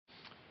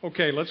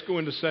Okay, let's go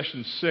into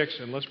session 6,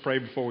 and let's pray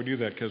before we do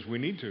that, because we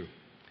need to.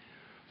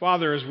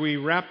 Father, as we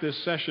wrap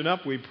this session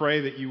up, we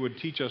pray that you would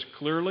teach us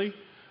clearly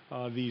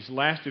these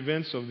last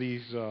events of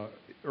these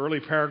early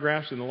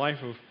paragraphs in the life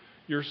of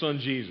your Son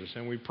Jesus.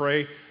 And we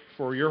pray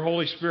for your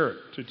Holy Spirit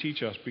to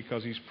teach us,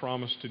 because he's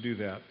promised to do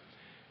that.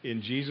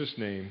 In Jesus'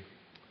 name,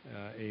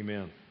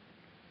 amen.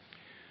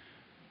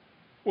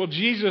 Well,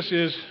 Jesus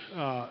is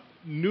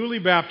newly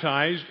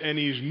baptized, and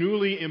he's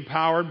newly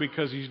empowered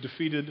because he's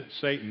defeated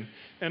Satan.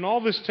 And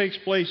all this takes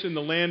place in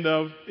the land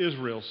of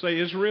Israel. Say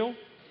Israel.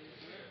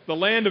 The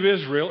land of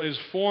Israel is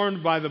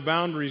formed by the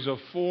boundaries of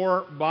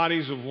 4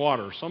 bodies of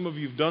water. Some of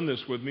you have done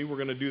this with me. We're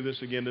going to do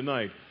this again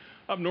tonight.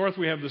 Up north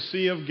we have the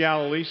Sea of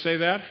Galilee. Say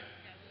that.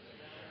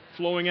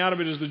 Flowing out of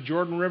it is the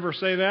Jordan River.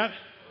 Say that.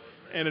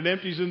 And it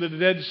empties into the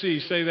Dead Sea.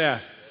 Say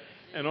that.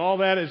 And all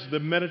that is the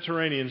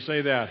Mediterranean.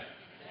 Say that.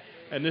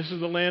 And this is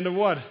the land of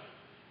what?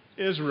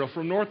 Israel.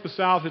 From north to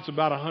south, it's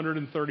about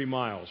 130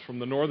 miles, from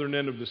the northern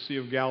end of the Sea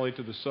of Galilee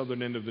to the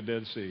southern end of the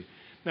Dead Sea.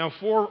 Now,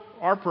 for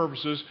our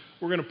purposes,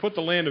 we're going to put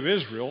the land of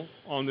Israel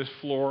on this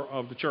floor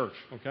of the church,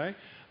 okay?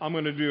 I'm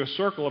going to do a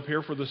circle up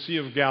here for the Sea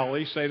of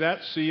Galilee. Say that.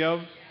 Sea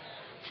of.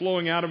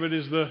 Flowing out of it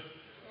is the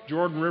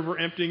Jordan River,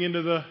 emptying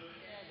into the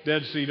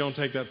Dead Sea. Don't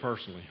take that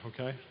personally,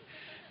 okay?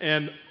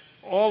 And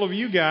all of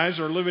you guys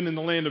are living in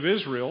the land of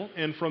Israel,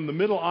 and from the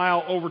middle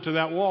aisle over to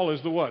that wall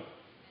is the what?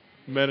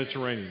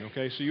 Mediterranean,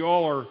 okay? So you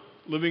all are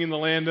living in the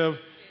land of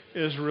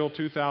Israel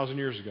 2,000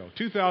 years ago.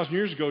 2,000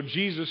 years ago,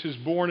 Jesus is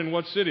born in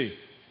what city?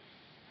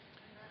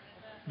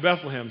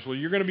 Bethlehem. So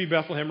you're going to be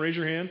Bethlehem. Raise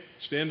your hand.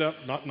 Stand up.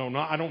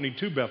 I don't need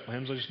 2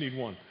 Bethlehems. I just need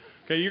 1.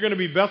 Okay, you're going to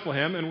be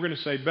Bethlehem, and we're going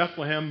to say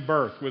Bethlehem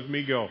birth. With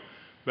me, go.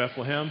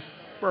 Bethlehem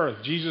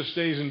birth. Jesus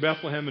stays in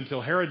Bethlehem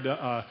until Herod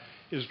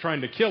is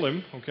trying to kill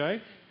him,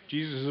 okay?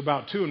 Jesus is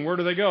about 2, and where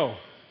do they go?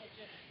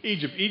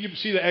 Egypt. Egypt,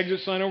 see the exit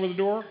sign over the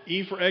door?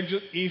 E for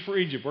exit, E for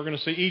Egypt. We're going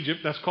to say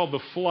Egypt. That's called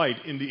the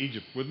flight into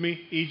Egypt. With me?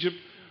 Egypt,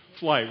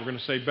 flight. We're going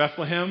to say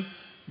Bethlehem,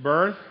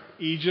 birth,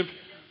 Egypt,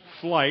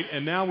 flight.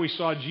 And now we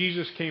saw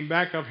Jesus came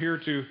back up here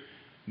to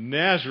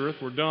Nazareth,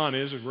 where Don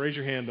is. Raise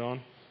your hand,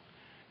 Don.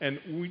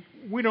 And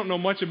we don't know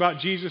much about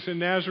Jesus in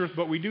Nazareth,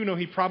 but we do know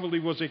he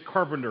probably was a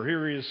carpenter.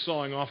 Here he is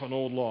sawing off an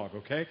old log,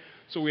 okay?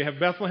 So we have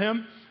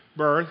Bethlehem,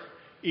 birth,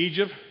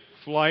 Egypt,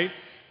 flight,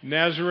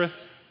 Nazareth,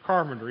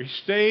 carpenter. He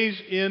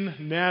stays in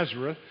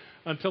Nazareth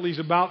until he's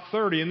about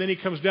 30, and then he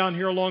comes down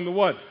here along the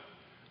what?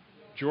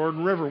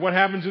 Jordan River. What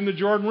happens in the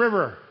Jordan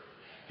River?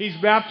 He's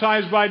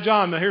baptized by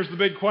John. Now here's the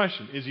big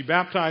question. Is he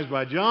baptized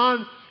by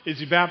John? Is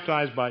he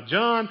baptized by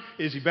John?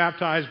 Is he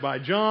baptized by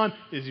John?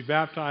 Is he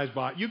baptized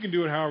by... You can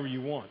do it however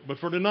you want. But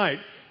for tonight,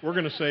 we're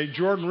going to say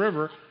Jordan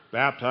River,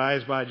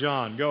 baptized by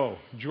John. Go.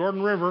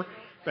 Jordan River,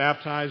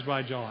 baptized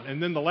by John.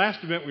 And then the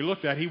last event we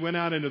looked at, he went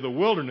out into the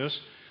wilderness.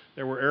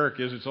 There where Eric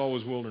is, it's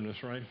always wilderness,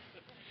 right?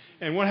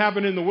 And what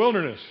happened in the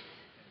wilderness?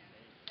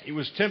 He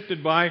was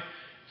tempted by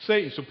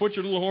Satan. So put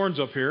your little horns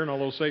up here, and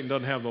although Satan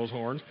doesn't have those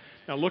horns.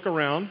 Now look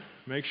around.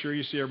 Make sure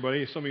you see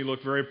everybody. Some of you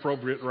look very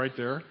appropriate right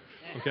there.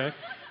 Okay?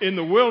 In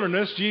the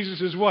wilderness,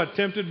 Jesus is what?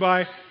 Tempted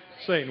by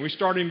Satan. We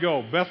start and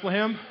go.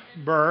 Bethlehem,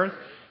 birth,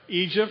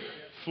 Egypt,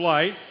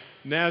 flight,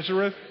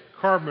 Nazareth,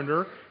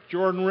 carpenter,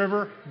 Jordan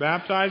River,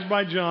 baptized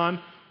by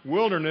John,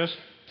 wilderness,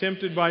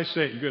 tempted by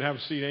Satan. Good, have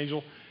a seat,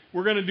 Angel.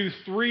 We're going to do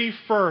 3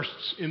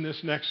 firsts in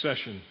this next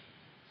session.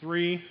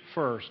 3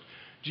 firsts.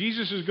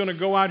 Jesus is going to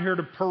go out here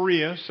to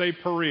Perea. Say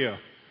Perea.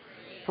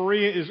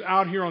 Perea is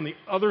out here on the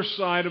other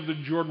side of the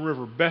Jordan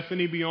River.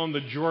 Bethany beyond the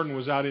Jordan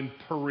was out in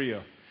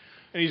Perea.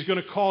 And he's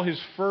going to call his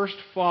first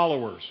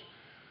followers.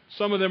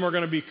 Some of them are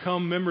going to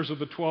become members of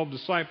the 12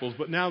 disciples,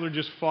 but now they're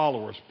just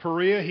followers.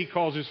 Perea, he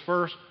calls his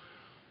first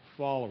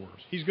followers.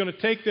 He's going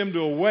to take them to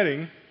a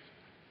wedding.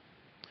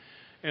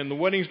 And the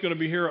wedding's going to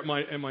be here at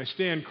my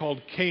stand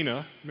called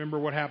Cana. Remember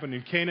what happened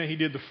in Cana? He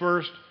did the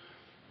first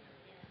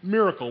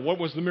miracle. What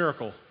was the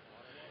miracle?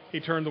 He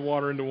turned the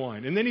water into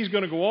wine. And then he's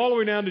going to go all the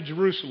way down to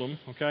Jerusalem.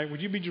 Okay,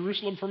 would you be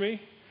Jerusalem for me?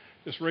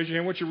 Just raise your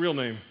hand. What's your real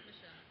name? Michelle.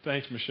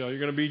 Thanks, Michelle. You're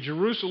going to be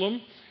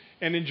Jerusalem.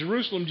 And in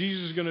Jerusalem,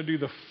 Jesus is going to do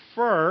the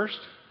first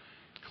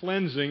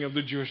cleansing of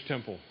the Jewish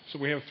temple. So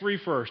we have 3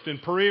 firsts. In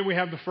Perea, we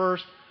have the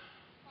first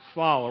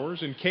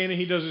followers. In Cana,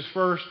 he does his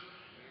first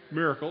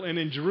miracle. And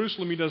in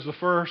Jerusalem, he does the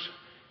first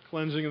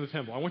cleansing of the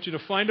temple. I want you to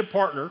find a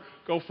partner,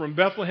 go from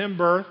Bethlehem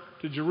birth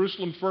to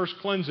Jerusalem first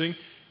cleansing.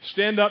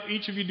 Stand up,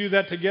 each of you do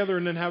that together,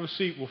 and then have a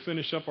seat. We'll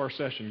finish up our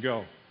session.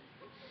 Go.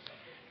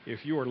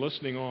 If you are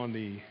listening on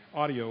the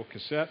audio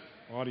cassette,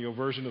 audio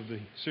version of the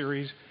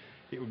series,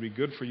 it would be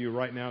good for you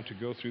right now to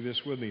go through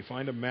this with me.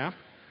 Find a map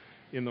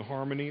in the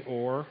Harmony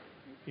or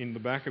in the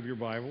back of your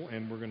Bible,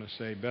 and we're going to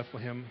say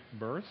Bethlehem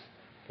birth.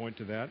 Point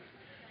to that.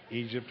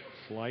 Egypt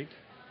flight.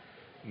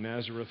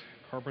 Nazareth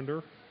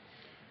carpenter.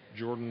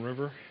 Jordan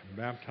River,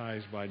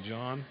 baptized by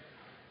John.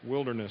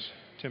 Wilderness,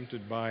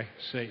 tempted by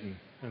Satan.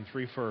 And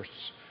 3 firsts.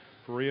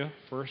 Perea,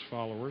 first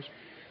followers.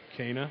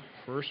 Cana,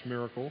 first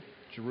miracle.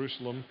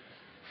 Jerusalem,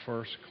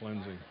 first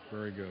cleansing.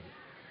 Very good.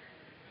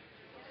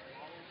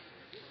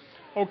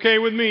 Okay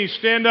with me.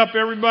 Stand up,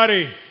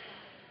 everybody.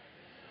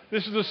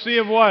 This is the Sea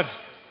of what?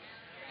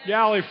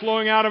 Galilee,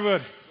 flowing out of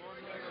it.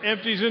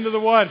 Empties into the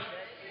what?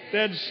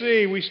 Dead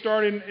Sea. We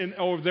start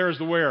there's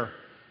the where?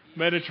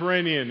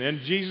 Mediterranean.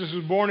 And Jesus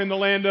was born in the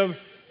land of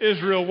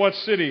Israel. What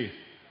city?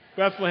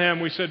 Bethlehem.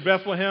 We said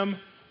Bethlehem,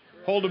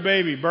 hold a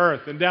baby,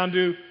 birth. And down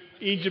to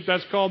Egypt,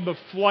 that's called the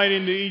flight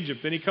into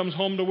Egypt. Then he comes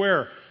home to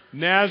where?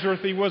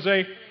 Nazareth. He was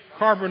a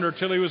carpenter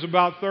till he was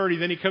about 30.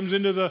 Then he comes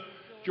into the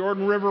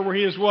Jordan River where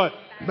he is what?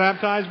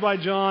 Baptized by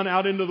John,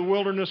 out into the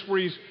wilderness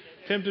where he's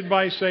tempted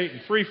by Satan.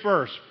 3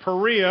 firsts.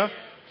 Perea,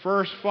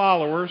 first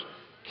followers.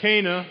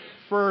 Cana,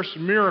 first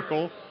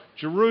miracle.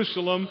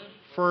 Jerusalem,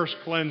 first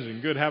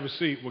cleansing. Good, have a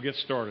seat. We'll get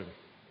started.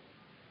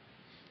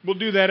 We'll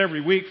do that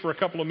every week for a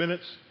couple of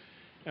minutes.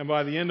 And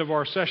by the end of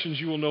our sessions,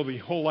 you will know the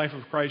whole life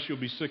of Christ. You'll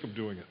be sick of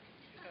doing it.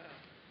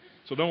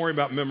 So don't worry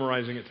about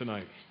memorizing it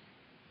tonight.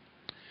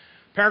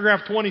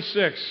 Paragraph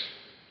 26.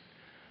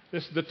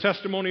 This is the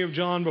testimony of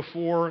John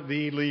before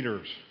the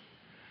leaders.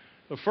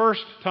 The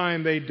first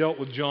time they dealt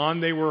with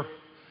John, they were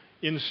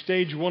in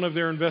stage 1 of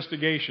their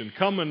investigation.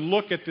 Come and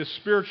look at this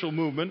spiritual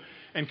movement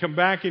and come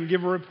back and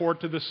give a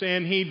report to the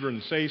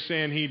Sanhedrin. Say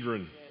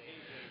Sanhedrin.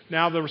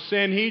 Now the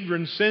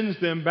Sanhedrin sends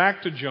them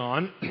back to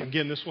John.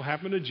 Again, this will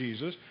happen to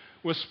Jesus,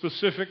 with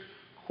specific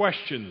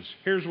questions.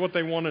 Here's what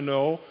they want to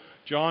know.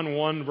 John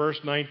 1, verse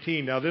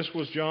 19. Now this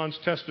was John's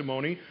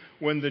testimony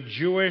when the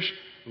Jewish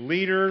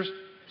leaders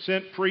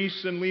sent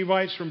priests and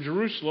Levites from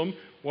Jerusalem.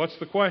 What's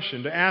the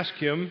question? To ask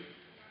him,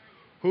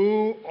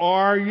 who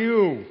are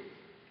you?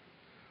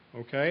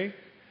 Okay?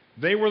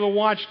 They were the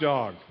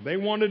watchdog. They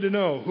wanted to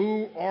know,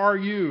 who are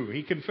you?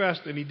 He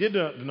confessed, and he did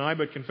not deny,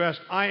 but confessed,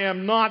 I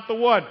am not the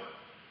what?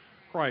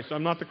 Christ.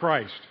 I'm not the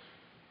Christ.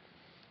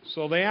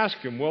 So they asked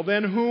him, well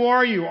then, who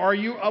are you? Are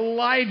you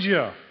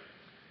Elijah?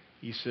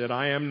 He said,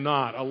 I am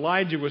not.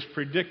 Elijah was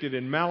predicted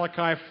in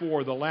Malachi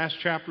 4, the last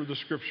chapter of the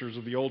Scriptures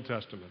of the Old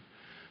Testament,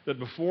 that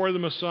before the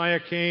Messiah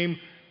came,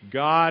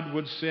 God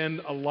would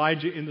send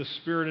Elijah in the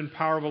spirit and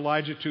power of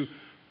Elijah to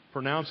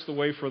pronounce the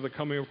way for the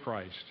coming of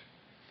Christ.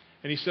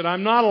 And he said,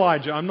 I'm not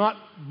Elijah. I'm not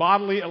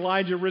bodily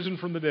Elijah risen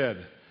from the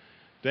dead.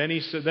 Then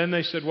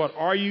they said, what?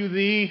 Are you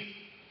the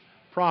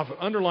prophet?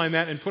 Underline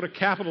that and put a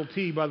capital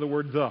T by the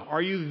word the.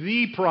 Are you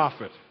the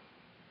prophet?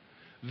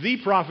 The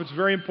prophet's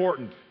very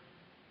important.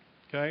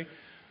 Okay?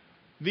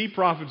 The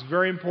prophet's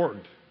very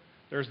important.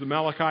 There's the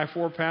Malachi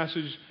 4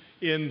 passage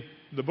in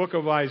the book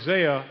of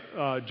Isaiah.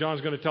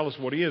 John's going to tell us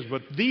what he is.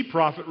 But the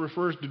prophet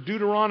refers to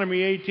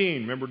Deuteronomy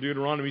 18. Remember,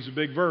 Deuteronomy is a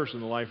big verse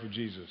in the life of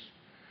Jesus.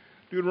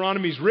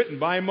 Deuteronomy is written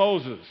by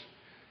Moses.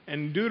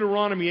 And in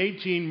Deuteronomy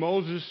 18,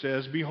 Moses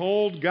says,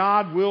 behold,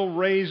 God will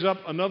raise up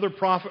another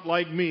prophet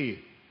like me.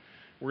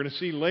 We're going to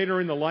see later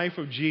in the life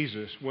of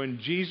Jesus, when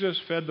Jesus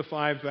fed the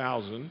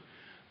 5,000,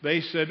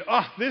 they said,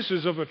 this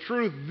is of a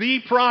truth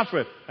the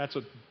prophet. That's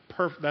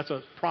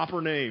a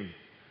proper name,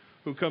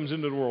 who comes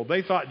into the world.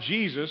 They thought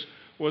Jesus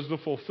was the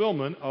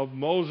fulfillment of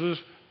Moses'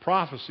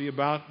 prophecy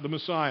about the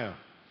Messiah.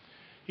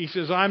 He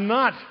says, I'm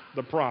not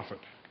the prophet.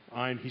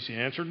 He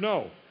answered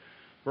no.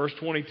 Verse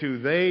 22,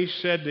 they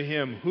said to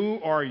him,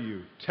 who are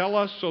you? Tell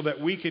us so that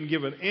we can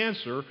give an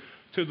answer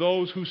to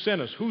those who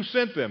sent us. Who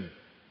sent them?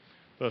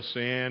 The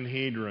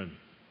Sanhedrin.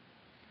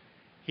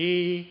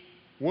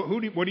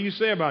 What do you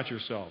say about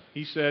yourself?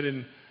 He said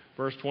in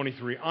verse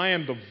 23, I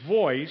am the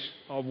voice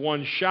of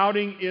one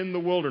shouting in the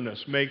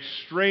wilderness, make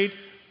straight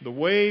the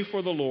way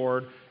for the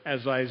Lord,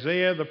 as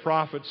Isaiah the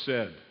prophet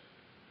said.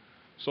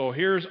 So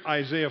here's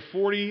Isaiah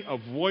 40, a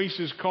voice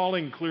is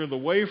calling, clear the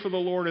way for the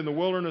Lord in the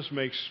wilderness,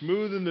 make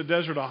smooth in the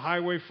desert a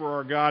highway for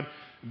our God.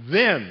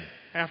 Then,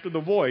 after the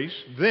voice,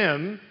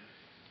 then,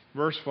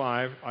 verse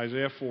 5,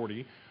 Isaiah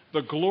 40,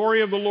 the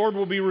glory of the Lord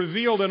will be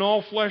revealed, and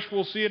all flesh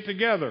will see it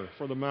together,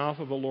 for the mouth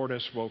of the Lord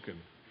has spoken.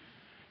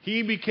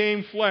 He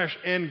became flesh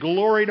and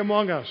gloried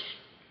among us.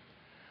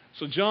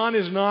 So John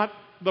is not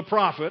the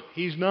prophet.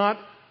 He's not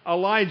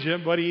Elijah,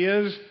 but he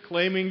is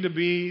claiming to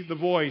be the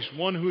voice,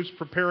 one who's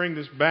preparing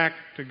this back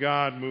to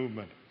God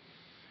movement.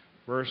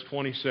 Verse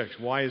 26,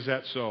 why is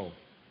that so?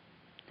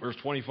 Verse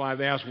 25,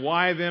 they asked,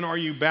 why then are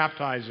you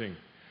baptizing?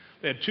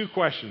 They had 2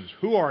 questions.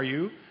 Who are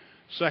you?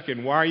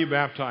 Second, why are you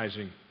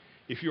baptizing?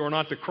 If you are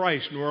not the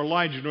Christ, nor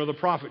Elijah, nor the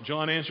prophet.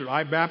 John answered,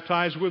 I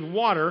baptize with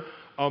water.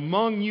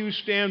 Among you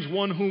stands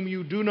one whom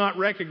you do not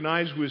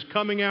recognize, who is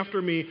coming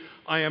after me.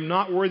 I am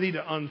not worthy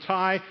to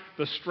untie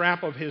the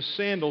strap of his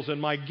sandals.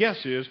 And my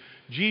guess is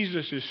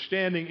Jesus is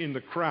standing in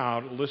the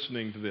crowd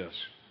listening to this.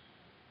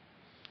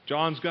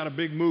 John's got a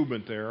big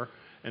movement there,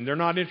 and they're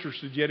not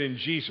interested yet in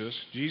Jesus.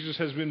 Jesus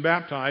has been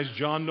baptized.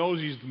 John knows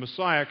he's the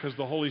Messiah because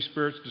the Holy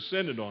Spirit's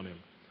descended on him.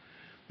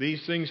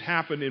 These things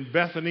happened in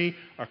Bethany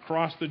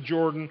across the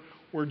Jordan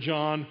where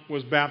John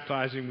was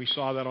baptizing. We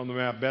saw that on the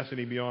map,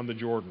 Bethany beyond the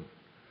Jordan.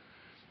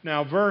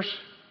 Now,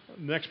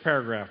 next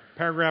paragraph,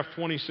 paragraph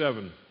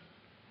 27.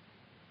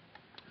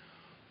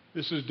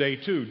 This is day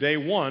 2. Day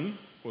 1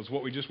 was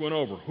what we just went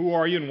over. Who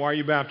are you and why are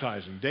you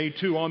baptizing? Day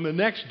 2, on the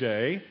next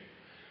day,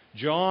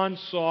 John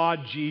saw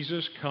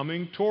Jesus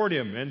coming toward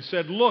him and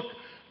said, look,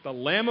 the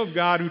Lamb of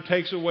God who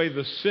takes away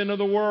the sin of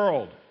the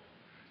world.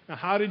 Now,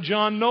 how did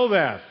John know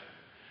that?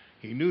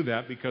 He knew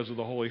that because of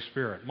the Holy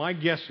Spirit. My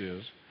guess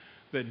is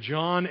that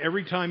John,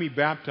 every time he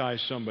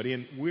baptized somebody,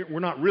 and we're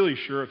not really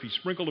sure if he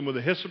sprinkled them with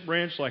a hyssop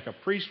branch like a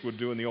priest would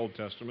do in the Old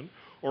Testament,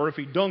 or if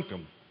he dunked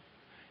them.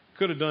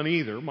 Could have done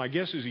either. My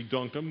guess is he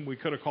dunked them. We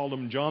could have called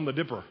him John the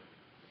Dipper.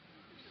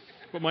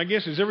 But my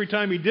guess is every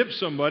time he dips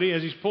somebody,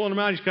 as he's pulling them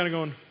out, he's kind of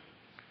going,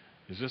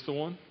 is this the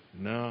one?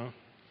 No.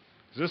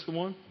 Is this the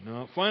one?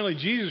 No. Finally,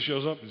 Jesus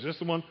shows up. Is this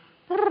the one?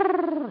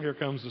 Here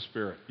comes the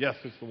Spirit. Yes,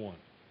 it's the one.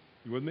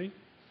 You with me?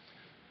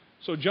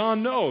 So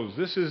John knows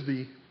this is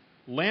the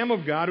Lamb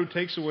of God who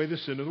takes away the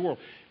sin of the world.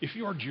 If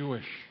you're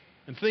Jewish,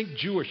 and think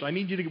Jewish, I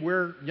need you to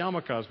wear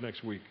yarmulkes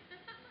next week.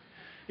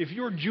 If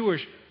you're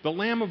Jewish, the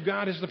Lamb of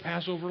God is the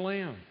Passover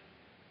lamb.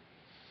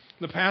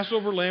 The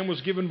Passover lamb was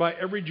given by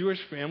every Jewish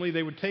family.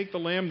 They would take the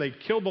lamb, they'd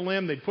kill the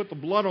lamb, they'd put the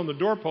blood on the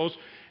doorpost,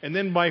 and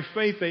then by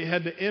faith they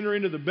had to enter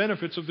into the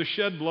benefits of the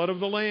shed blood of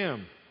the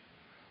lamb.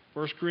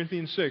 1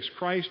 Corinthians 6,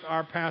 Christ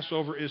our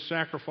Passover is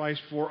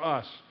sacrificed for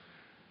us.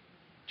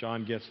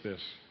 John gets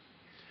this.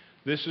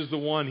 This is the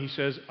one, he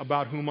says,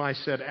 about whom I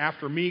said,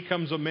 after me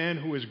comes a man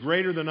who is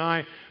greater than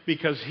I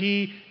because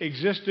he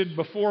existed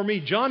before me.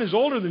 John is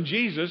older than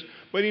Jesus,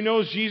 but he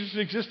knows Jesus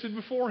existed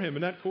before him.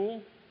 Isn't that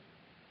cool?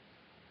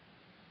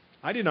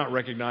 I did not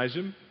recognize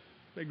him.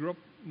 They grew up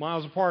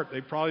miles apart.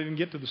 They probably didn't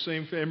get to the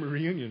same family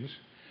reunions.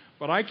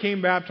 But I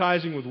came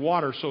baptizing with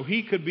water so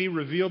he could be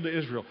revealed to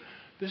Israel.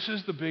 This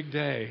is the big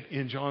day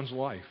in John's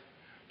life.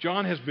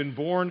 John has been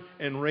born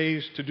and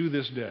raised to do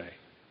this day.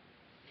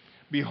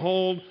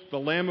 Behold, the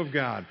Lamb of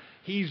God.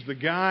 He's the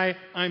guy.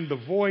 I'm the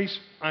voice.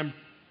 I'm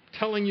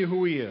telling you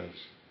who he is.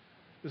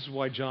 This is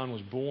why John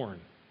was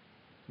born.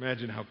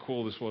 Imagine how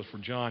cool this was for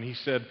John. He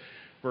said,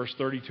 verse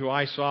 32,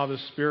 I saw the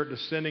Spirit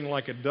descending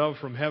like a dove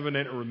from heaven,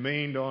 and it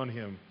remained on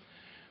him.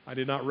 I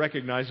did not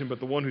recognize him, but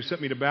the one who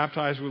sent me to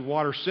baptize with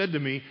water said to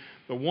me,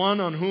 the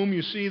one on whom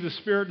you see the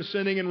Spirit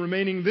descending and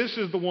remaining, this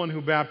is the one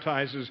who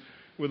baptizes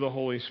with the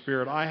Holy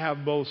Spirit. I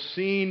have both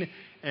seen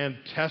and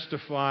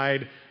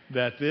testified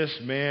that this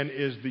man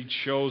is the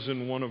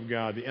chosen one of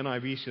God. The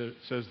NIV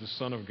says the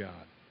Son of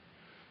God.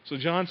 So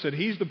John said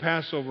he's the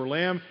Passover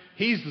lamb,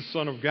 he's the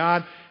Son of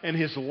God, and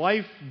his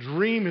life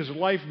dream, his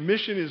life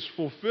mission is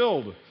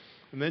fulfilled.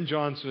 And then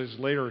John says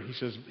later, he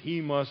says, he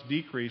must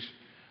increase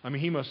and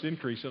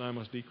I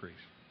must decrease.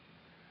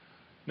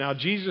 Now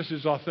Jesus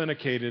is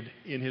authenticated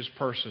in his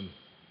person.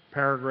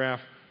 Paragraph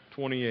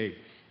 28.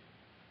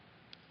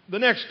 The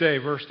next day,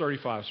 verse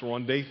 35, so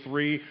on day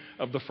 3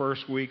 of the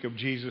first week of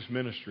Jesus'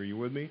 ministry. You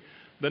with me?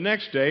 The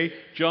next day,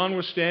 John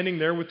was standing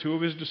there with 2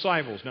 of his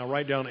disciples. Now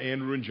write down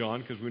Andrew and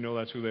John because we know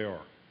that's who they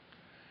are.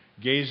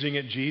 Gazing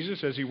at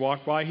Jesus as he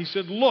walked by, he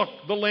said, look,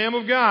 the Lamb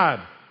of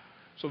God.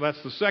 So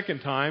that's the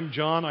second time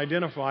John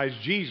identifies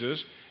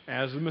Jesus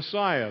as the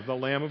Messiah, the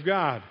Lamb of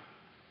God.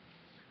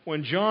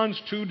 When John's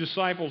 2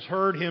 disciples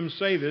heard him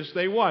say this,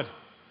 they what?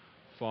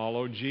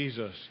 Followed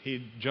Jesus.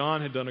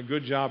 John had done a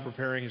good job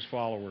preparing his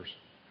followers.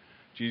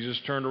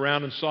 Jesus turned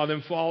around and saw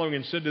them following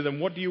and said to them,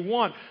 what do you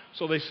want?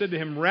 So they said to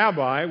him,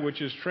 Rabbi,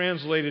 which is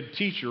translated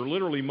teacher,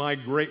 literally my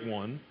great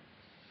one,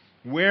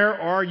 where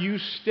are you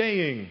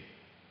staying?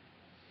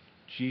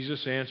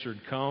 Jesus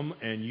answered, come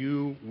and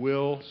you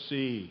will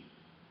see.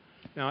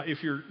 Now,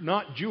 if you're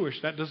not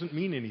Jewish, that doesn't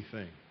mean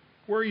anything.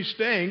 Where are you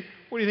staying?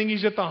 What do you think?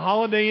 He's at the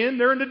Holiday Inn?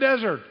 They're in the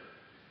desert.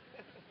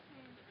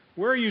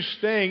 Where are you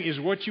staying is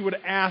what you would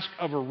ask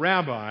of a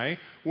rabbi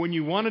when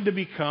you wanted to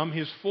become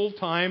his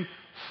full-time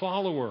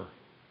follower.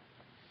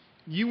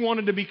 You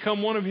wanted to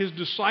become one of his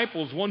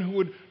disciples, one who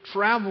would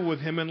travel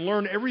with him and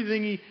learn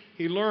everything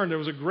he learned. There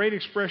was a great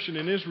expression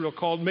in Israel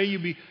called,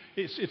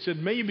 it said,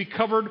 may you be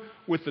covered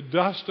with the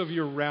dust of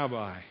your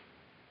rabbi.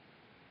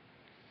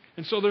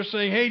 And so they're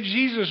saying, hey,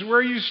 Jesus, where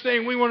are you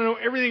staying? We want to know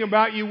everything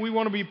about you. We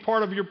want to be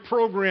part of your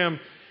program.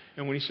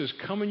 And when he says,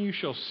 come and you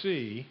shall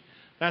see,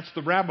 that's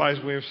the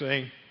rabbi's way of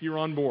saying, you're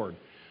on board.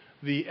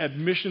 The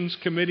admissions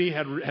committee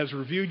has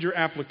reviewed your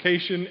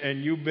application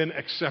and you've been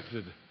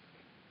accepted.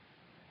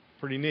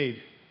 Pretty neat.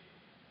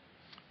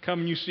 Come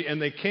and you see.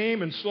 And they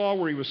came and saw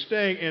where he was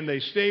staying, and they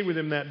stayed with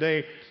him that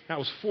day. That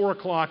was 4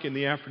 o'clock in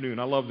the afternoon.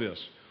 I love this.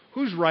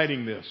 Who's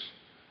writing this?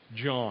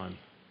 John.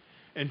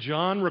 And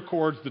John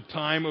records the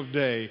time of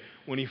day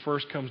when he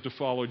first comes to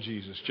follow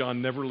Jesus.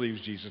 John never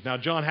leaves Jesus. Now,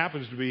 John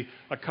happens to be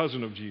a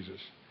cousin of Jesus.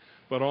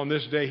 But on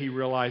this day, he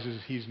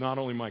realizes he's not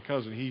only my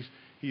cousin,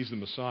 he's the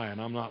Messiah, and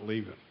I'm not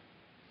leaving.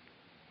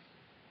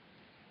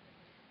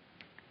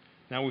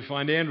 Now we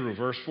find Andrew,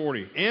 verse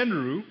 40.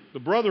 Andrew, the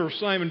brother of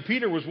Simon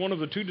Peter, was one of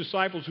the 2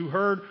 disciples who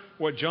heard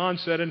what John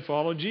said and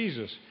followed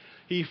Jesus.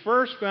 He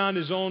first found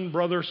his own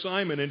brother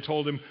Simon and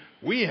told him,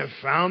 we have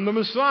found the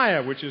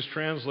Messiah, which is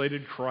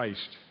translated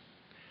Christ.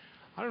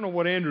 I don't know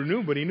what Andrew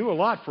knew, but he knew a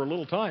lot for a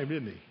little time,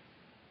 didn't he?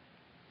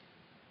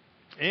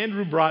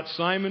 Andrew brought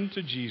Simon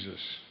to Jesus.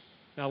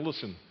 Now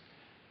listen,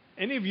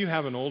 any of you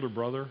have an older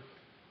brother?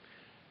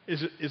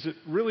 Is it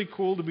really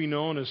cool to be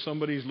known as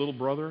somebody's little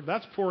brother?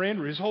 That's poor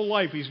Andrew. His whole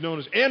life he's known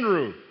as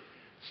Andrew,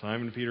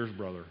 Simon Peter's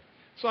brother.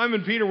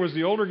 Simon Peter was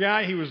the older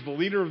guy. He was the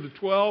leader of the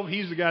 12.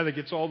 He's the guy that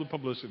gets all the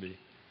publicity.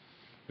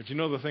 But you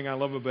know the thing I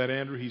love about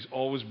Andrew? He's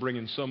always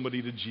bringing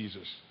somebody to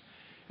Jesus.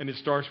 And it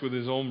starts with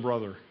his own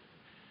brother.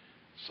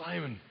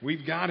 Simon,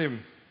 we've got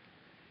him.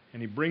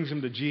 And he brings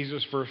him to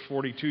Jesus. Verse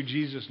 42,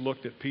 Jesus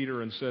looked at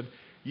Peter and said,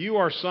 "You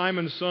are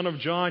Simon, son of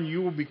John.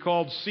 You will be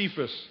called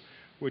Cephas,"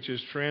 which is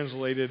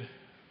translated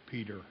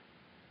Peter.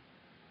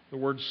 The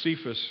word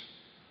Cephas,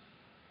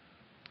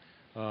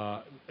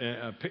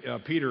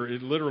 Peter,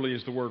 it literally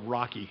is the word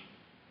rocky,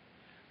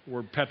 the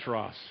word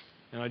Petros.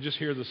 And I just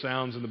hear the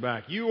sounds in the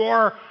back. "You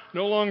are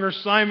no longer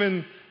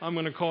Simon. I'm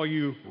going to call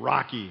you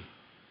Rocky."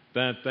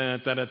 I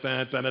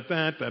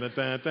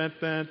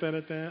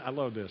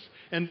love this.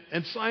 And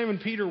Simon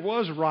Peter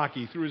was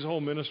rocky through his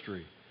whole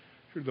ministry,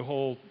 through the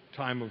whole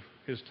time of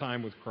his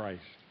time with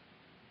Christ.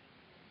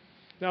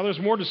 Now there's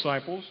more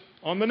disciples.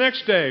 On the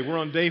next day, we're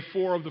on day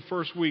 4 of the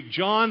first week.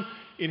 John,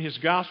 in his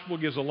gospel,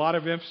 gives a lot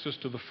of emphasis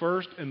to the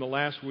first and the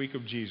last week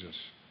of Jesus.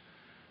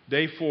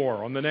 Day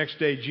 4, on the next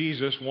day,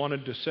 Jesus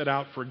wanted to set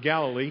out for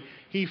Galilee.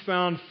 He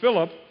found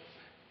Philip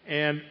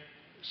and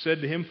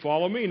said to him,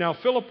 "Follow me." Now,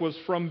 Philip was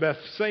from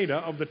Bethsaida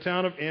of the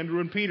town of Andrew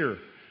and Peter.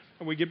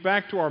 And we get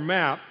back to our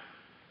map,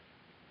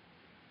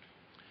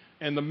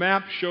 and the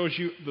map shows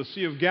you the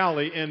Sea of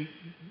Galilee, and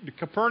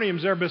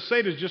Capernaum's there.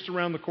 Bethsaida is just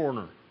around the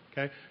corner.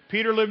 Okay?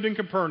 Peter lived in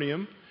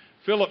Capernaum.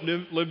 Philip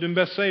lived in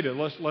Bethsaida,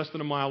 less than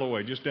a mile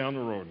away, just down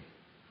the road.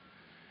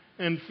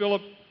 And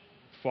Philip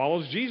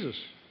follows Jesus.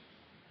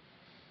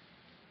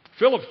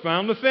 Philip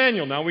found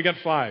Nathanael. Now we got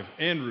 5.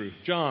 Andrew,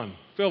 John,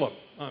 Philip,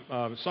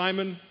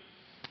 Simon,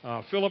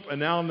 Philip, and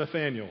now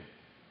Nathanael.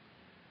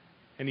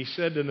 And he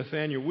said to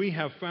Nathanael, "We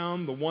have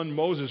found the one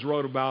Moses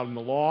wrote about in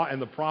the law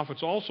and the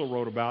prophets also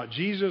wrote about,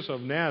 Jesus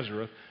of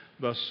Nazareth,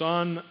 the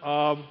son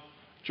of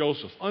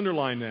Joseph."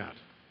 Underline that.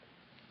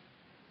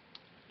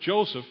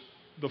 Joseph,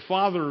 the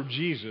father of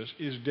Jesus,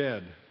 is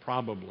dead,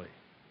 probably.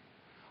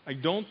 I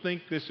don't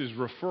think this is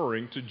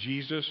referring to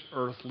Jesus'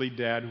 earthly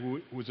dad,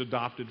 who was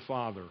adopted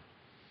father.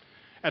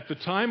 At the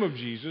time of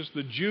Jesus,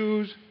 the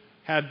Jews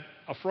had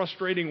a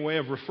frustrating way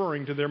of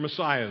referring to their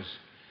messiahs.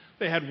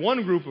 They had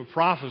one group of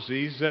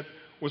prophecies that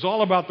was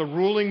all about the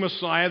ruling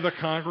Messiah, the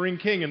conquering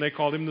king, and they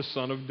called him the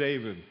son of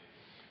David.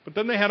 But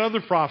then they had other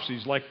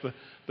prophecies, like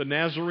the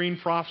Nazarene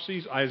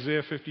prophecies,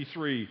 Isaiah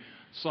 53,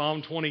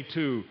 Psalm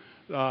 22,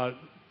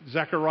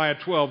 Zechariah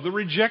 12, the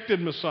rejected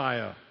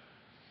Messiah.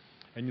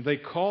 And they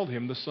called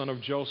him the son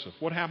of Joseph.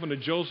 What happened to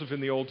Joseph in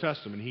the Old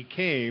Testament? He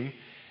came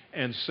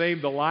and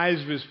saved the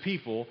lives of his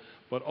people,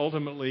 but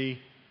ultimately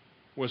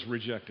was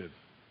rejected.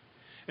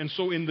 And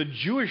so in the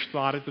Jewish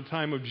thought at the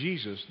time of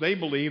Jesus, they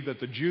believed that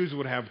the Jews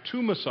would have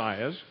 2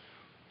 messiahs,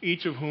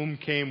 each of whom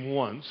came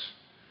once,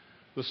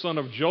 the son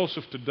of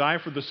Joseph to die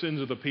for the sins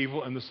of the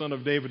people and the son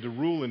of David to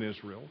rule in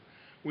Israel.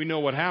 We know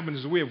what happens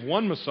is we have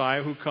one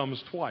Messiah who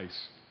comes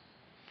twice.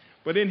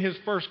 But in his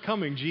first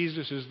coming,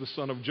 Jesus is the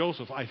son of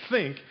Joseph. I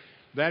think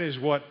that is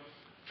what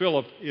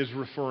Philip is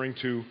referring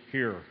to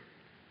here.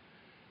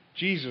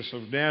 Jesus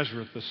of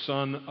Nazareth, the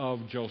son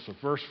of Joseph.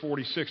 Verse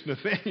 46,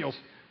 Nathanael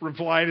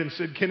replied and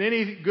said, "Can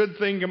any good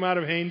thing come out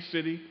of Haines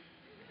City?"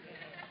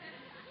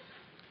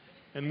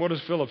 And what does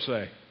Philip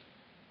say?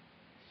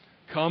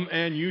 "Come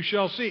and you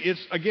shall see."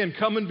 It's, again,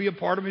 come and be a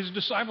part of his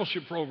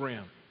discipleship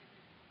program.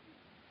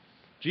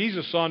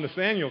 Jesus saw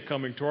Nathanael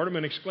coming toward him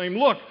and exclaimed,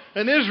 "Look,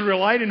 an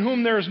Israelite in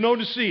whom there is no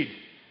deceit."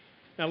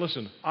 Now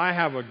listen, I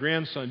have a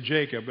grandson,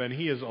 Jacob, and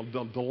he is a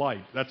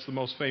delight. That's the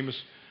most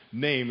famous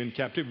name in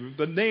captivity.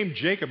 The name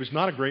Jacob is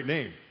not a great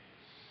name.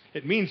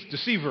 It means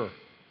deceiver,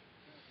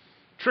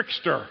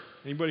 trickster.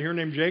 Anybody here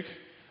named Jake?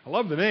 I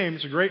love the name.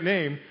 It's a great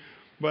name.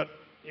 But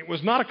it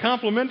was not a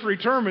complimentary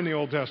term in the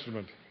Old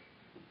Testament.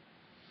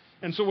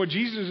 And so what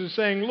Jesus is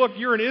saying, look,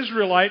 you're an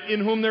Israelite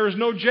in whom there is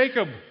no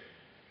Jacob.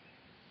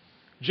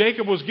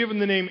 Jacob was given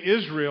the name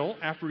Israel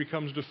after he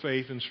comes to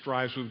faith and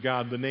strives with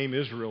God. The name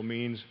Israel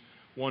means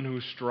one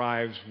who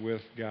strives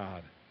with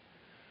God.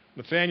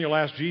 Nathanael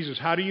asked Jesus,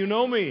 "How do you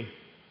know me?"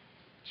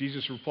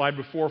 Jesus replied,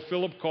 "Before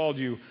Philip called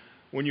you,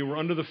 when you were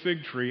under the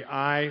fig tree,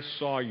 I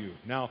saw you."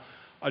 Now,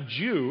 a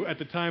Jew at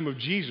the time of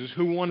Jesus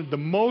who wanted the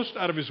most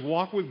out of his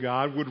walk with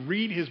God would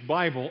read his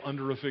Bible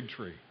under a fig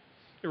tree.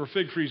 There were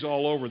fig trees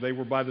all over. They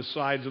were by the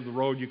sides of the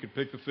road. You could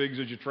pick the figs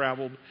as you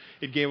traveled.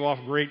 It gave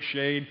off great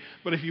shade.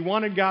 But if you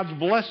wanted God's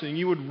blessing,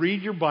 you would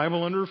read your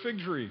Bible under a fig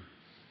tree.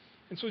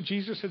 And so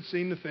Jesus had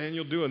seen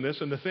Nathanael doing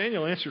this, and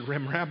Nathanael answered,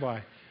 "Rabbi,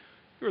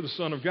 you are the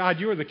Son of God.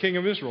 You are the King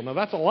of Israel." Now,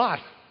 that's a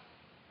lot.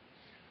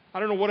 I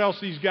don't know what else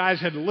these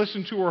guys had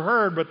listened to or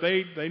heard, but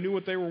they knew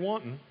what they were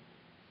wanting.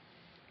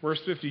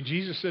 Verse 50,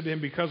 Jesus said to him,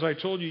 "Because I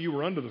told you you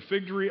were under the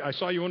fig tree, I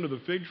saw you under the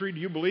fig tree, do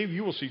you believe?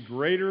 You will see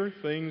greater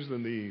things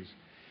than these."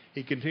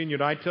 He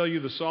continued, "I tell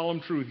you the solemn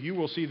truth, you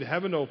will see the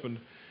heaven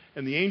opened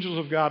and the angels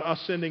of God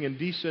ascending and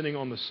descending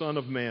on the Son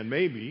of Man."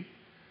 Maybe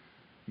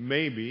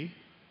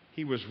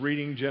he was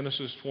reading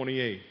Genesis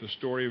 28, the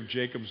story of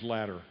Jacob's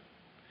ladder.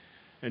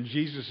 And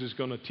Jesus is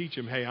going to teach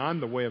him, hey, I'm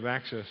the way of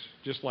access.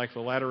 Just like the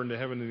ladder into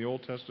heaven in the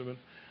Old Testament,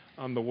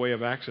 I'm the way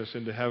of access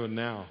into heaven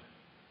now.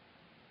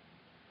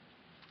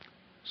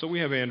 So we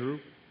have Andrew,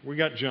 we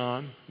got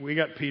John, we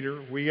got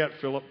Peter, we got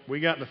Philip, we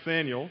got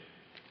Nathanael.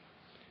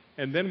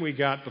 And then we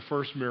got the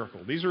first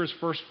miracle. These are his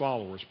first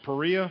followers.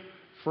 Perea,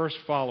 first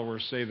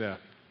followers, say that.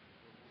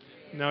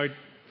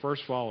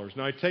 First followers.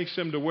 Now he takes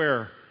them to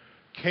where?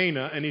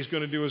 Cana, and he's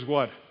going to do his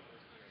what?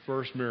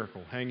 First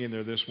miracle. Hang in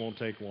there, this won't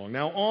take long.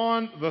 Now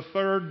on the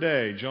third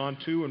day, John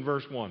 2 and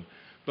verse 1,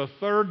 the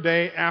third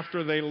day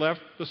after they left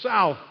the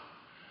south,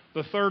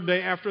 the third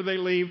day after they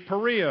leave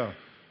Perea.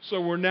 So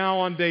we're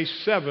now on day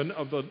 7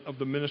 of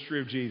the ministry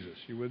of Jesus.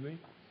 You with me?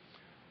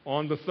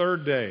 On the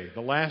third day,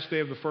 the last day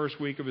of the first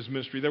week of his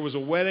ministry, there was a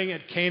wedding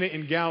at Cana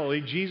in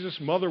Galilee. Jesus'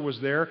 mother was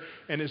there,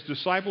 and his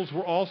disciples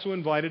were also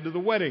invited to the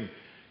wedding.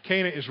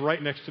 Cana is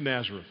right next to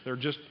Nazareth.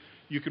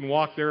 You can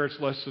walk there, it's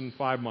less than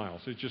 5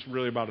 miles. It's just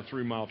really about a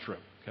 3-mile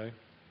trip, okay?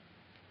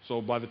 So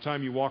by the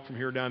time you walk from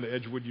here down to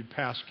Edgewood, you'd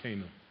pass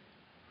Cana.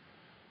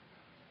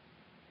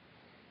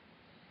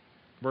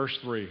 Verse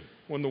 3,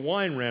 when the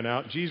wine ran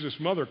out, Jesus'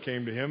 mother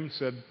came to him and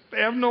said,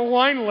 "They have no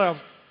wine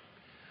left."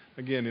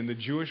 Again, in the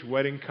Jewish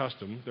wedding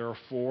custom, there are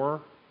 4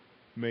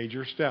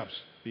 major steps: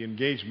 the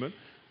engagement,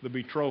 the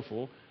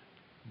betrothal,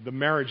 the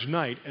marriage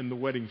night, and the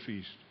wedding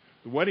feast.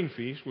 The wedding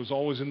feast was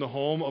always in the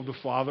home of the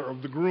father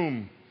of the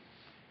groom.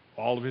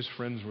 All of his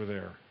friends were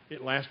there.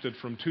 It lasted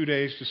from 2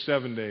 days to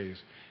 7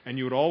 days. And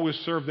you would always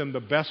serve them the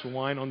best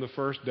wine on the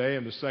first day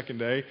and the second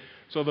day,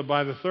 so that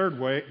by the third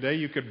day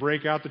you could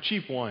break out the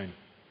cheap wine.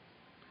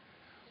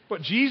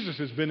 But Jesus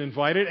has been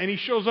invited, and he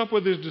shows up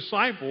with his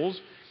disciples,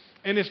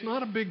 and it's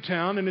not a big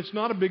town, and it's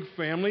not a big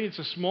family. It's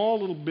a small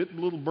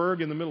little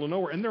burg in the middle of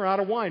nowhere, and they're out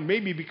of wine,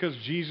 maybe because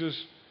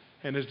Jesus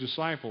and his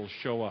disciples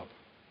show up.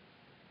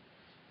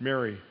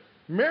 Mary,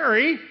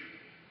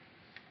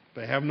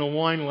 they have no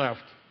wine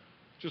left,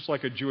 just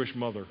like a Jewish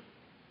mother.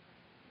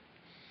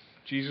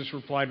 Jesus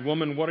replied,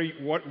 "Woman,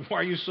 why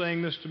are you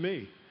saying this to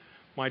me?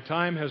 My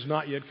time has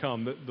not yet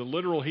come." The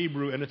literal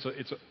Hebrew, and it's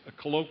a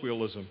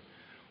colloquialism.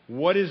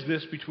 What is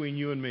this between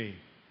you and me?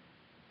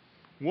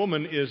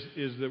 Woman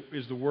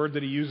is the word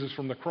that he uses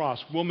from the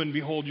cross. Woman,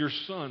 behold your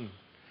son.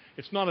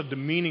 It's not a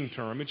demeaning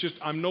term. It's just,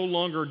 I'm no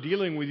longer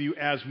dealing with you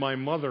as my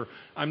mother.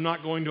 I'm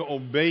not going to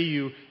obey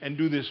you and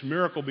do this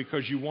miracle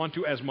because you want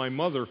to as my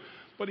mother,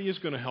 but he is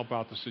going to help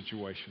out the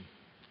situation.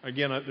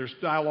 Again, there's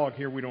dialogue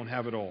here. We don't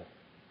have it all.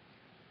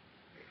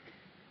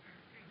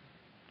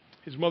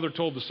 His mother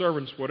told the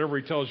servants, "Whatever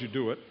he tells you,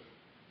 do it."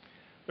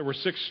 There were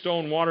 6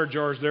 stone water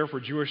jars there for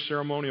Jewish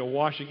ceremonial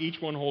washing,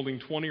 each one holding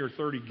 20 or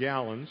 30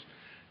 gallons.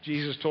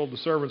 Jesus told the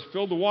servants,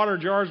 "Fill the water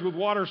jars with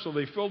water," so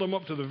they filled them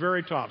up to the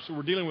very top. So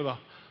we're dealing with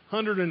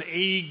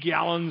 180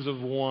 gallons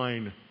of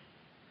wine.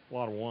 A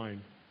lot of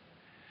wine.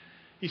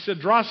 He said,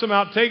 "Draw some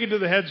out, take it to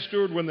the head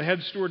steward." When the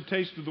head steward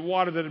tasted the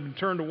water that had been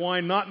turned to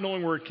wine, not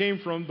knowing where it came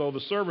from, though the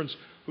servants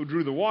who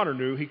drew the water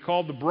knew, he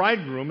called the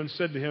bridegroom and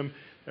said to him,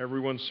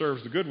 "Everyone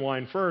serves the good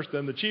wine first,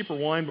 then the cheaper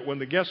wine, but when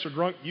the guests are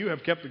drunk, you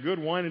have kept the good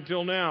wine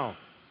until now."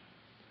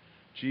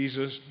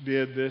 Jesus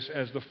did this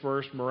as the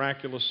first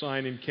miraculous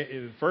sign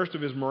first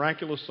of his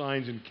miraculous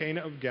signs in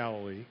Cana of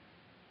Galilee.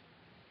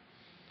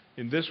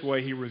 In this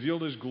way, he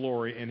revealed his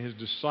glory, and his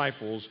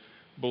disciples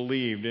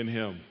believed in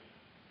him.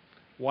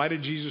 Why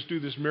did Jesus do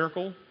this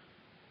miracle?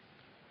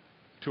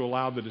 To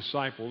allow the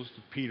disciples,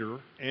 Peter,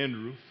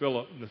 Andrew,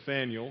 Philip,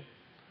 Nathanael,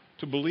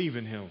 to believe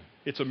in him.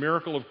 It's a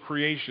miracle of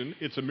creation.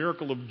 It's a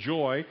miracle of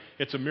joy.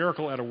 It's a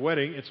miracle at a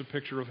wedding. It's a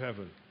picture of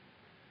heaven.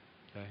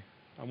 Okay?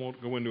 I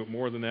won't go into it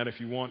more than that. If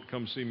you want,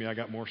 come see me. I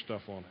got more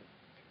stuff on it.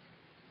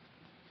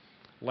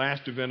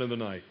 Last event of the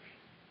night.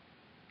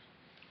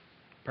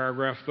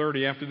 Paragraph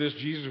 30. After this,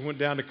 Jesus went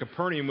down to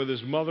Capernaum with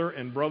his mother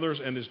and brothers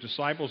and his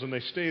disciples, and they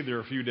stayed there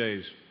a few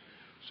days.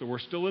 So we're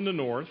still in the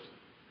north.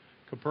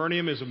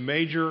 Capernaum is a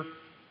major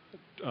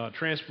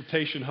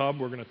transportation hub.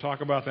 We're going to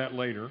talk about that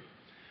later.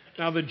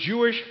 Now, the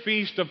Jewish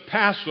feast of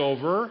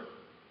Passover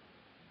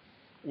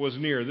was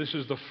near. This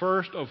is the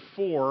first of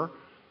 4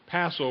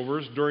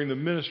 Passovers during the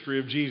ministry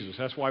of Jesus.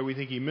 That's why we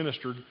think he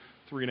ministered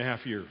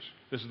 3.5 years.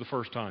 This is the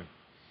first time.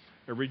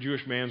 Every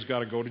Jewish man's got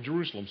to go to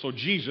Jerusalem. So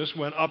Jesus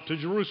went up to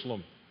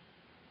Jerusalem.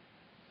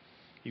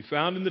 He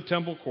found in the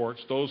temple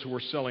courts those who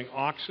were selling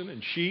oxen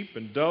and sheep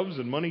and doves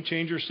and money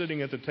changers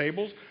sitting at the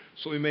tables.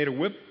 So he made a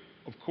whip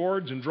of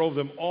cords and drove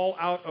them all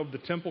out of the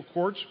temple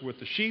courts with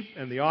the sheep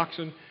and the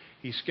oxen.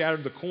 He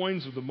scattered the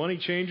coins of the money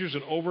changers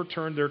and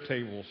overturned their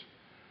tables.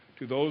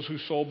 To those who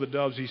sold the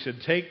doves, he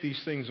said, "Take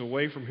these things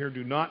away from here.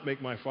 Do not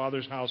make my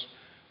Father's house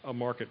a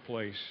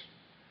marketplace."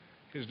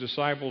 His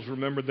disciples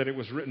remembered that it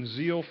was written,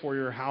 "Zeal for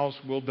your house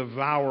will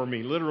devour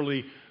me,"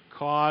 literally,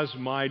 cause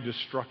my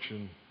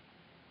destruction.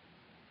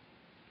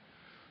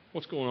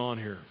 What's going on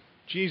here?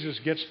 Jesus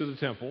gets to the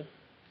temple.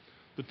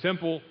 The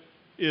temple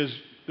is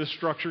this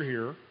structure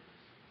here.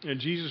 And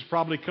Jesus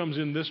probably comes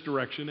in this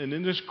direction. And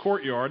in this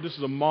courtyard, this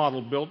is a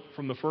model built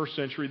from the 1st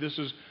century. This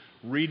is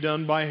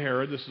redone by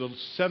Herod. This is a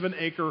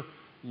 7-acre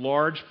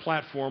large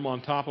platform on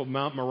top of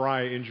Mount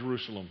Moriah in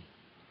Jerusalem.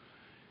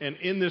 And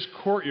in this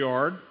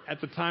courtyard,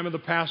 at the time of the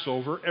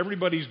Passover,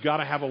 everybody's got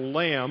to have a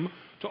lamb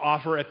to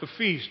offer at the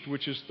feast,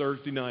 which is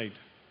Thursday night.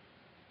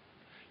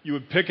 You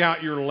would pick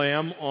out your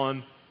lamb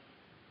on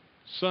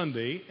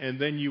Sunday, and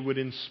then you would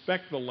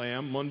inspect the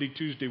lamb Monday,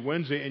 Tuesday,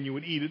 Wednesday, and you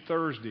would eat it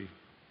Thursday.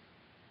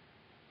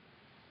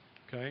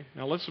 Okay?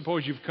 Now let's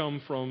suppose you've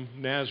come from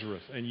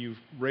Nazareth and you've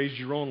raised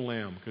your own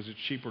lamb, because it's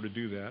cheaper to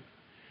do that.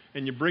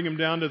 And you bring him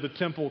down to the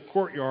temple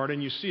courtyard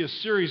and you see a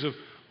series of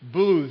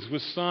booths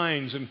with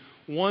signs, and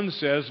one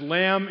says,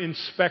 lamb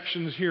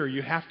inspections here.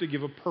 You have to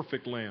give a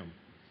perfect lamb.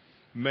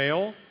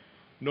 Male,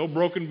 no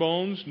broken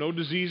bones, no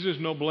diseases,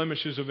 no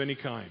blemishes of any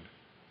kind.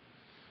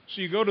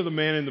 So you go to the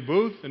man in the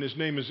booth, and his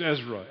name is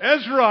Ezra.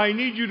 Ezra, I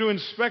need you to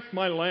inspect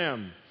my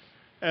lamb.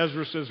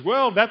 Ezra says,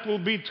 well, that will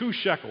be 2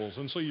 shekels.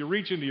 And so you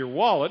reach into your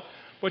wallet,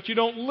 but you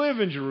don't live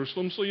in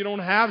Jerusalem, so you don't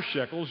have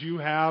shekels. You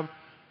have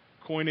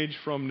coinage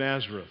from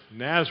Nazareth.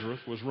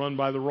 Nazareth was run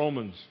by the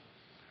Romans.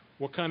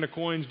 What kind of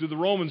coins do the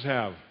Romans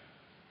have?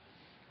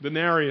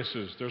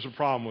 Denariuses. There's a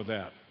problem with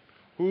that.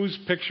 Whose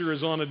picture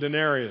is on a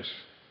denarius?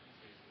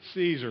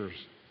 Caesar's.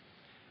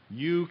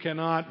 You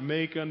cannot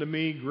make unto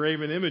me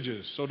graven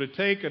images. So to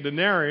take a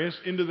denarius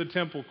into the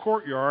temple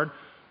courtyard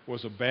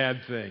was a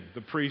bad thing.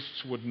 The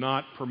priests would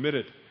not permit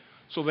it.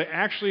 So they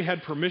actually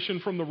had permission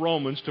from the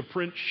Romans to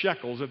print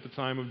shekels at the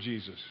time of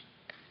Jesus.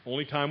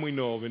 Only time we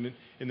know of in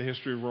the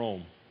history of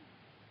Rome.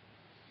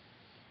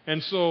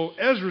 And so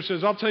Ezra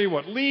says, I'll tell you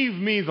what, leave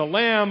me the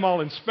lamb,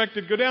 I'll inspect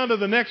it, go down to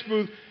the next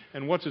booth.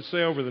 And what's it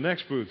say over the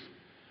next booth?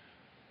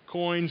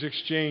 Coins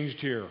exchanged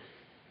here.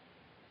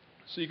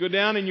 So you go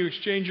down and you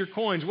exchange your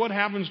coins. What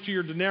happens to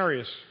your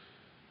denarius?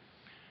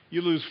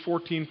 You lose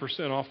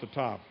 14% off the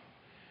top.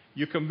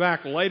 You come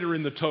back later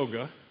in the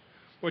toga,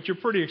 but you're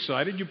pretty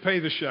excited. You pay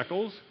the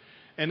shekels.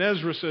 And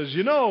Ezra says,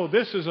 you know,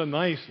 this is a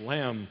nice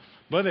lamb,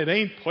 but it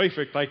ain't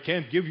perfect. I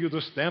can't give you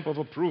the stamp of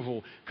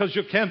approval, because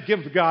you can't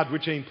give to God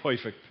which ain't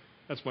perfect.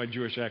 That's my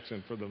Jewish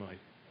accent for the night.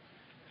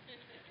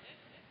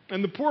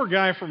 And the poor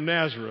guy from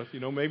Nazareth, you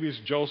know, maybe it's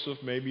Joseph,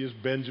 maybe it's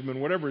Benjamin,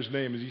 whatever his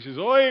name is, he says,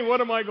 oi,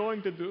 what am I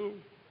going to do?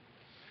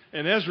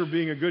 And Ezra,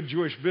 being a good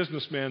Jewish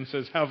businessman,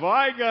 says, have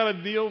I got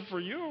a deal for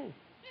you?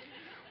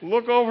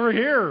 Look over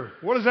here.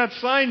 What does that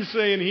sign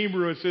say in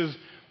Hebrew? It says,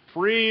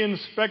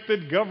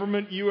 pre-inspected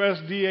government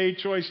USDA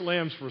choice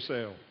lambs for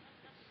sale.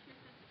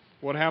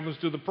 What happens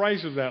to the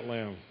price of that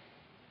lamb?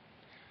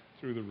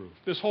 Through the roof.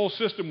 This whole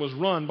system was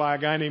run by a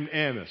guy named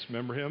Annas.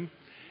 Remember him?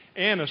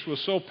 Annas was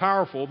so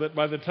powerful that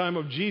by the time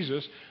of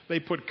Jesus, they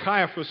put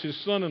Caiaphas, his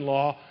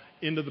son-in-law,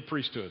 into the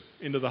priesthood,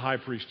 into the high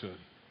priesthood.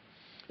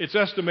 It's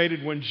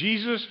estimated when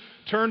Jesus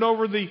turned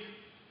over the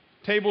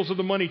tables of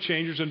the money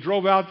changers and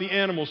drove out the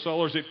animal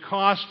sellers, it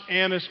cost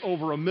Annas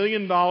over $1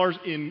 million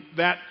in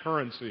that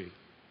currency.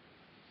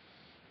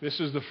 This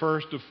is the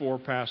first of 4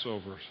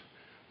 Passovers.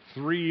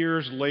 3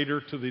 years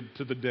later to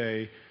the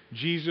day,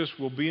 Jesus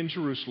will be in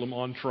Jerusalem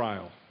on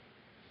trial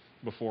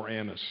before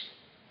Annas.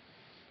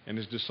 And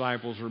his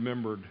disciples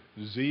remembered,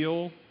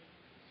 zeal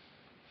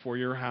for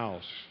your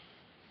house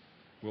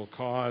will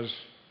cause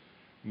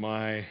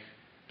my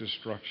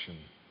destruction.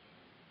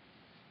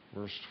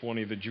 Verse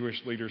 20, the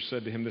Jewish leaders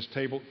said to him, this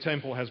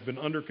temple has been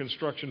under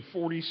construction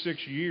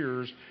 46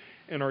 years,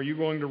 and are you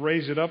going to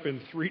raise it up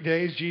in 3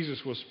 days?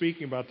 Jesus was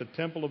speaking about the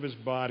temple of his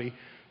body.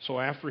 So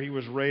after he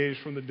was raised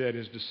from the dead,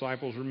 his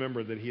disciples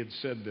remembered that he had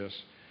said this,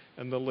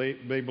 and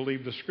they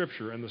believed the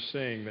scripture and the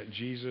saying that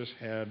Jesus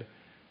had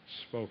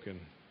spoken.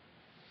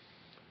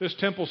 This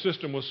temple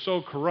system was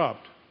so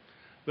corrupt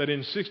that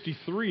in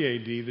 63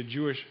 AD, the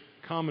Jewish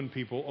common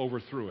people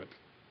overthrew it.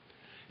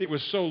 It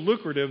was so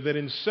lucrative that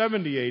in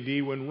 70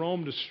 AD, when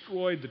Rome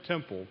destroyed the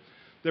temple,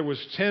 there was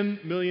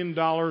 $10 million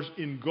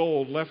in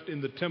gold left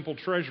in the temple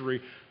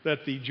treasury that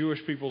the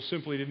Jewish people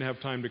simply didn't have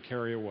time to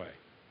carry away.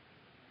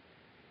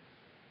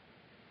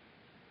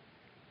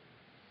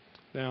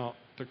 Now,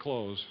 to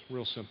close,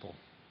 real simple.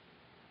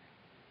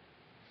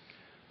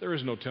 There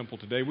is no temple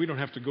today. We don't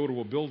have to go to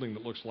a building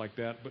that looks like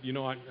that. But you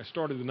know, I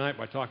started the night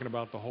by talking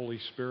about the Holy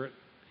Spirit.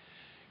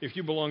 If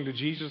you belong to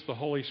Jesus, the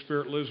Holy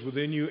Spirit lives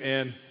within you,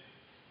 and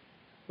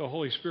the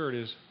Holy Spirit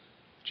is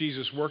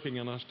Jesus working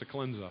on us to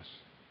cleanse us.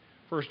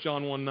 1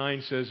 John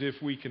 1:9 says,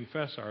 if we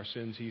confess our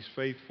sins, he's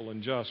faithful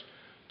and just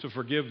to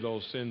forgive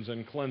those sins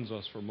and cleanse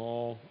us from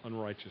all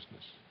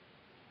unrighteousness.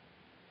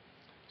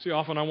 See,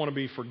 often I want to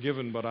be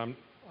forgiven, but I'm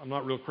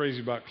not real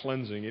crazy about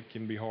cleansing. It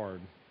can be hard.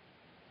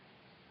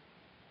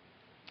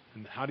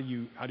 And how do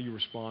you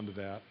respond to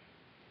that?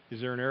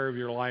 Is there an area of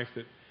your life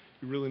that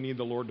you really need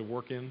the Lord to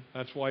work in?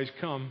 That's why he's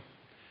come.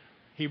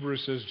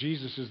 Hebrews says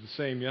Jesus is the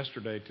same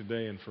yesterday,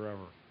 today, and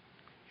forever.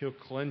 He'll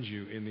cleanse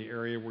you in the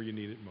area where you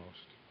need it most.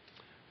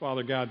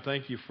 Father God,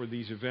 thank you for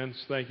these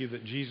events. Thank you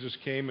that Jesus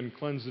came and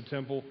cleansed the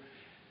temple,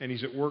 and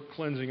he's at work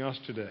cleansing us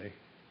today.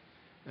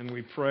 And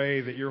we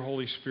pray that your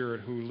Holy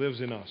Spirit, who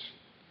lives in us,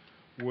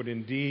 would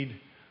indeed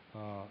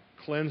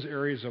cleanse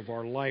areas of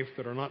our life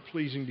that are not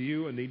pleasing to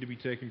you and need to be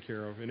taken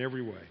care of in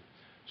every way,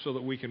 so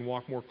that we can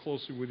walk more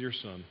closely with your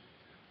Son.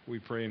 We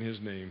pray in his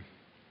name.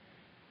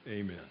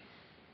 Amen.